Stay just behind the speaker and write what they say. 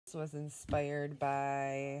was inspired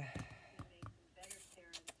by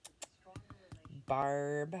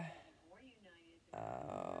Barb.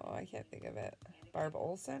 Oh, I can't think of it. Barb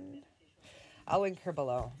Olson. I'll link her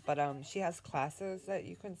below. But she has classes that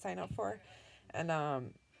you can sign up for,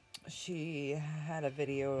 and she had a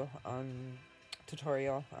video on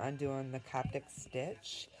tutorial on doing the Coptic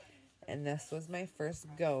stitch, and this was my first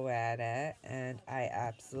go at it, and I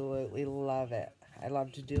absolutely love it. I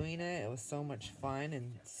loved doing it. It was so much fun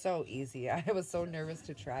and so easy. I was so nervous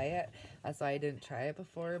to try it. That's why I didn't try it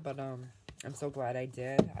before, but I'm so glad I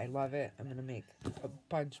did. I love it. I'm gonna make a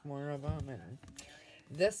bunch more of them, and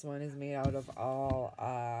this one is made out of all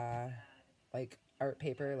like art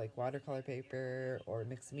paper, like watercolor paper or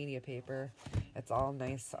mixed media paper. It's all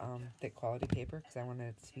nice thick quality paper because I wanted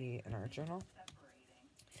it to be an art journal.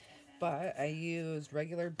 But I used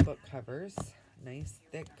regular book covers, nice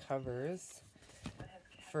thick covers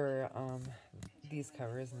for these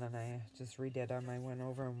covers, and then I just redid them. I went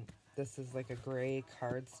over them. This is like a gray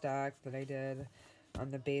cardstock that I did on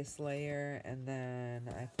the base layer, and then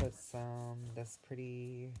I put this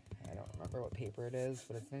pretty, I don't remember what paper it is,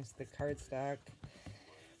 but it's nice thick cardstock.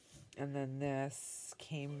 And then this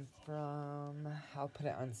came from, I'll put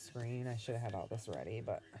it on screen. I should have had all this ready,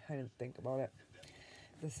 but I didn't think about it.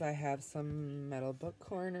 This, I have some metal book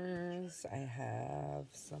corners. I have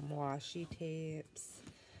some washi tapes.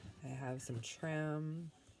 I have some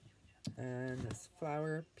trim. And this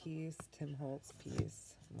flower piece, Tim Holtz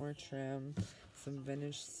piece. More trim. Some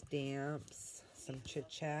vintage stamps. Some Chit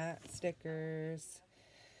Chat stickers.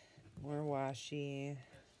 More washi.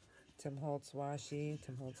 Tim Holtz washi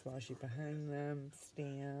behind them.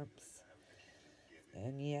 Stamps.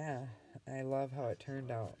 And yeah, I love how it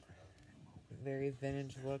turned out. Very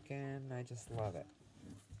vintage looking. I just love it.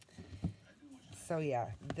 So yeah,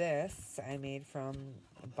 this I made from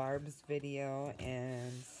Barb's video,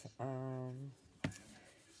 and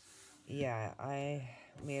yeah, I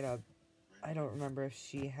made a, I don't remember if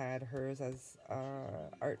she had hers as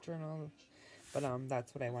art journal, but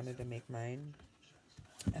that's what I wanted to make mine.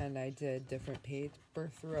 And I did different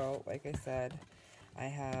paper throughout. Like I said, I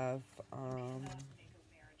have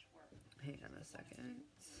hang on a second.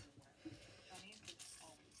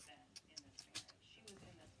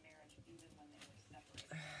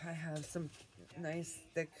 I have some nice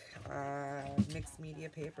thick mixed media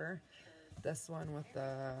paper. This one with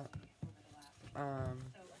the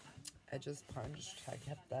edges punched. I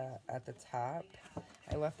kept that at the top.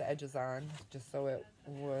 I left the edges on just so it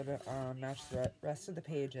would match the rest of the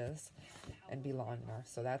pages and be long enough.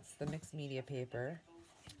 So that's the mixed media paper.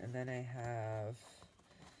 And then I have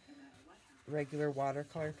regular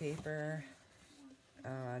watercolor paper,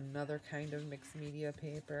 another kind of mixed media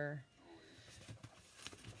paper,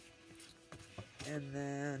 and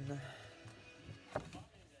then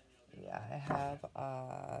yeah, I have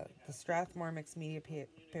the Strathmore mixed media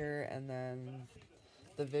paper, and then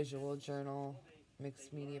the visual journal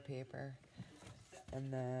mixed media paper,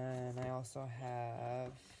 and then I also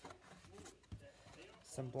have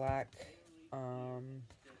some black,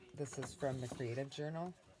 this is from the creative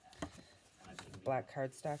journal, black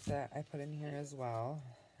cardstock that I put in here as well.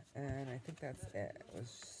 And I think that's it. It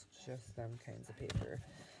was just them kinds of paper.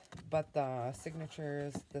 But the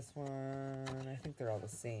signatures, this one, I think they're all the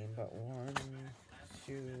same, but 1,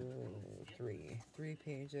 2, 3. 3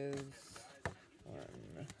 pages.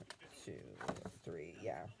 1, 2, 3.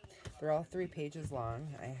 Yeah. They're all 3 pages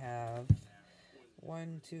long. I have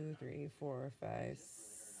 1, 2, 3, 4, 5,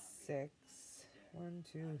 6. 1,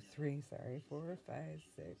 2, 3, sorry. 4, 5,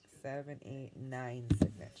 6, 7, 8, 9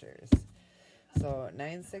 signatures. So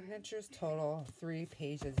 9 signatures total, 3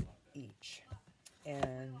 pages each.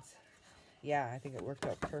 And yeah, I think it worked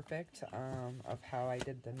out perfect of how I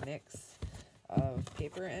did the mix of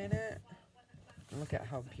paper in it. Look at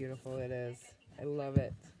how beautiful it is. I love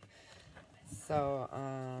it. So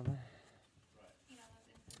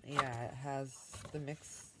yeah, it has the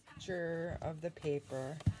mixture of the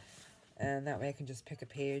paper, and that way I can just pick a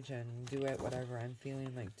page and do it whatever I'm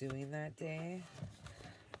feeling like doing that day.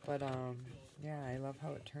 But yeah, I love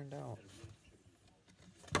how it turned out.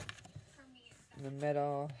 In the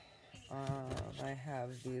middle, I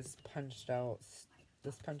have these punched out,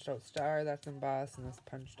 this punched out star that's embossed, and this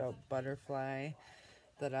punched out butterfly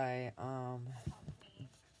that I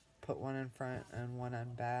put one in front and one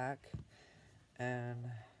on back, and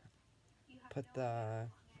put the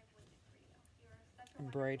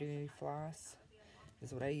embroidery floss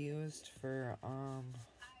is what I used for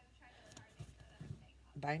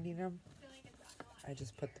binding them. I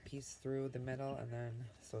just put the piece through the middle, and then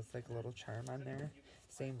so it's like a little charm on there.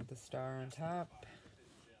 Same with the star on top.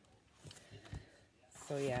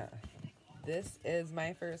 So yeah, this is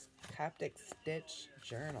my first Coptic stitch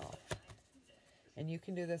journal. And you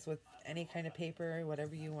can do this with any kind of paper,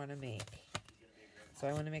 whatever you want to make. So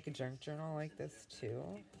I want to make a junk journal like this too.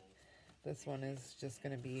 This one is just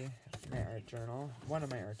going to be my art journal. One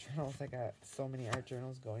of my art journals. I got so many art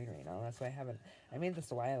journals going right now. That's why I made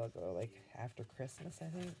this a while ago, like after Christmas, I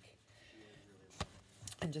think.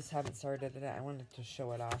 And just haven't started it. I wanted to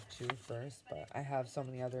show it off too first, but I have so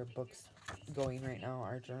many other books going right now,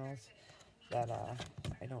 art journals, that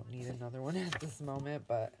I don't need another one at this moment,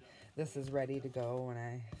 but this is ready to go when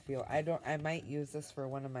I feel I might use this for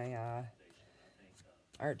one of my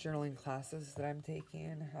art journaling classes that I'm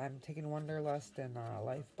taking. I'm taking Wanderlust and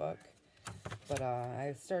Life Book, but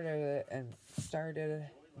I started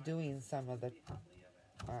doing some of the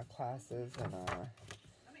classes and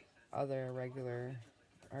other regular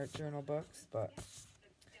art journal books, but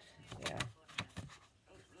yeah,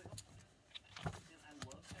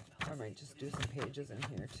 I might just do some pages in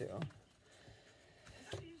here too.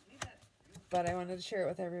 But I wanted to share it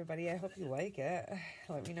with everybody. I hope you like it.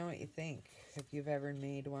 Let me know what you think, if you've ever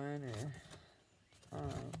made one or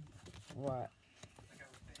what.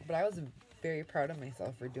 But I was very proud of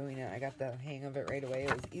myself for doing it. I got the hang of it right away.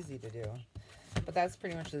 It was easy to do. But that's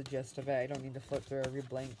pretty much the gist of it. I don't need to flip through every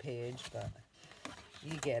blank page, but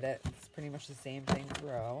you get it. It's pretty much the same thing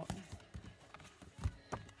throughout.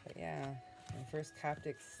 But yeah, my first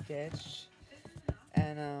Coptic stitch.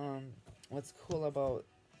 And what's cool about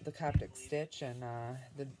the Coptic stitch and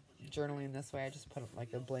the journaling this way, I just put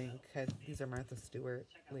like a blank. These are Martha Stewart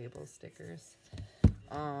label stickers.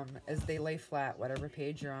 As they lay flat, whatever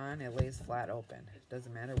page you're on, it lays flat open.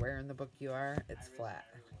 Doesn't matter where in the book you are, it's flat.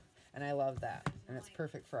 And I love that. And it's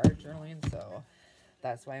perfect for art journaling, so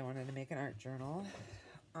that's why I wanted to make an art journal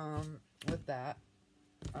with that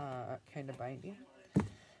kind of binding.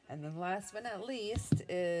 And then last but not least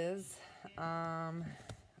is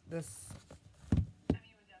this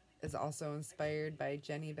is also inspired by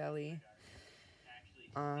Jenny Belly.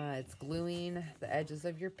 It's gluing the edges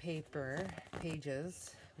of your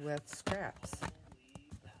pages with scraps.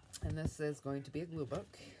 And this is going to be a glue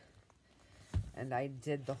book. And I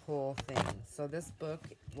did the whole thing. So this book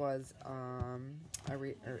was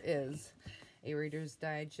is a Reader's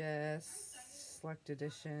Digest select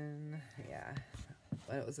edition. Yeah,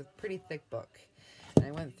 but it was a pretty thick book. And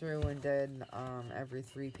I went through and did every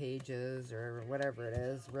 3 pages or whatever it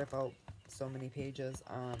is, rip out so many pages.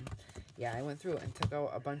 Yeah, I went through and took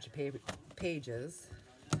out a bunch of pages.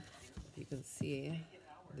 You can see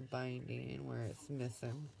the binding where it's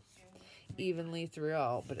missing evenly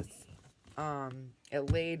throughout, but it's it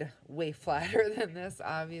laid way flatter than this,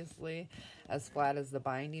 obviously, as flat as the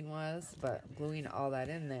binding was, but gluing all that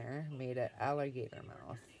in there made it alligator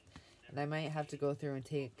mouth. And I might have to go through and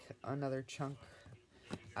take another chunk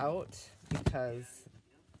out, because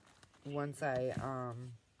once I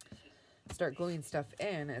start gluing stuff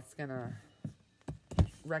in, it's gonna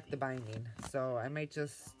wreck the binding. So I might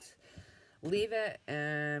just leave it,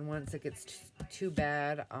 and once it gets too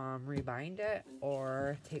bad, rebind it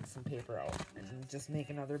or take some paper out and just make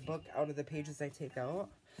another book out of the pages I take out.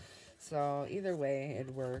 So either way,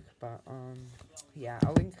 it'd work. But yeah,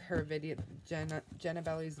 I'll link her video, Jenna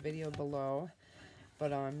Belly's video below.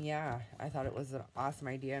 But yeah, I thought it was an awesome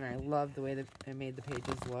idea, and I love the way that it made the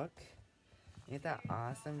pages look. Ain't that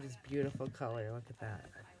awesome? Just beautiful color. Look at that.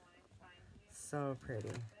 So pretty.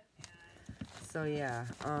 So yeah,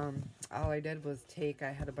 all I did was I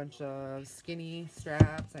had a bunch of skinny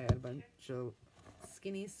straps, I had a bunch of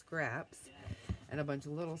skinny scraps, and a bunch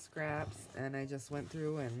of little scraps, and I just went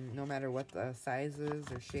through, and no matter what the sizes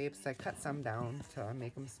or shapes, I cut some down to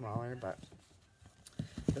make them smaller. But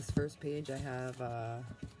this first page, I have a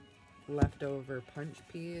leftover punched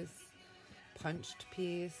piece.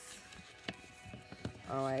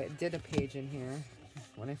 Oh, I did a page in here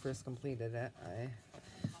when I first completed it. I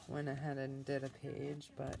went ahead and did a page,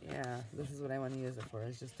 but yeah, this is what I want to use it for,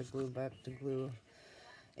 is just a glue book to glue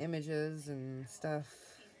images and stuff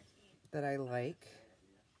that I like,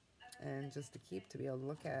 and just to be able to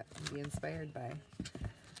look at and be inspired by.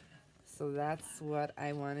 So that's what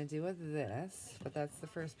I want to do with this, but that's the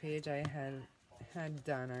first page I had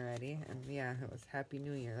done already. And yeah, it was Happy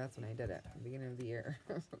New Year. That's when I did it, the beginning of the year.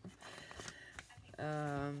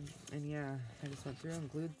 And yeah, I just went through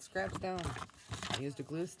and glued scraps down. I used a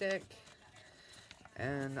glue stick,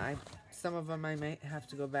 and some of them I might have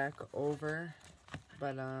to go back over,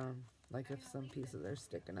 but like if some pieces are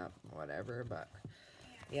sticking up, whatever. But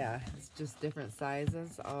yeah, it's just different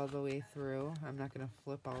sizes all the way through. I'm not gonna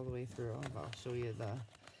flip all the way through. I'll show you the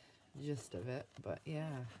gist of it. But yeah,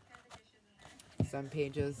 some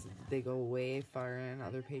pages, they go way far in.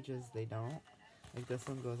 Other pages, they don't. Like this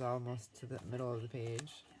one goes almost to the middle of the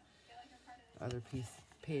page. Other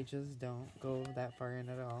pages don't go that far in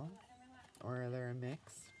at all. Or they're a mix.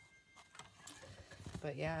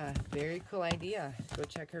 But yeah, very cool idea. Go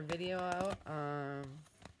check her video out.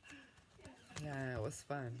 Yeah, it was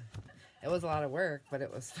fun. It was a lot of work, but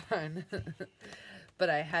it was fun. But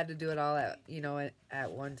I had to do it all at, you know,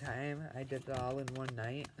 at one time. I did it all in one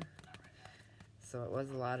night. So it was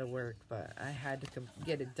a lot of work, but I had to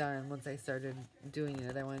get it done. Once I started doing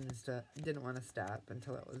it, I didn't want to stop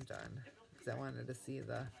until it was done. Because I wanted to see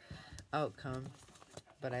the outcome.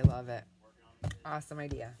 But I love it. Awesome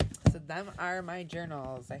idea. So them are my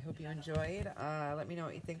journals. I hope you enjoyed. Let me know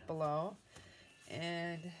what you think below.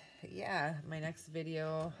 And yeah, my next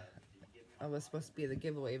video was supposed to be the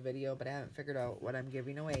giveaway video, but I haven't figured out what I'm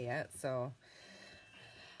giving away yet. So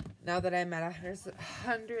now that I'm at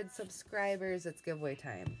 100 subscribers, it's giveaway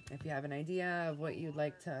time. If you have an idea of what you'd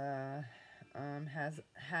like to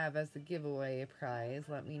have as the giveaway prize,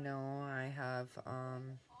 let me know. I have a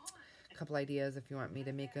couple ideas if you want me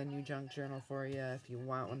to make a new junk journal for you. If you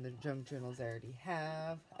want one of the junk journals I already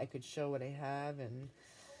have, I could show what I have. And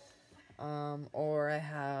or I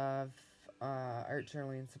have art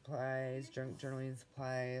journaling supplies, junk journaling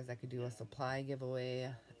supplies. I could do a supply giveaway.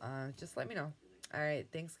 Just let me know. All right,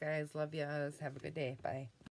 thanks guys. Love yous. Have a good day. Bye.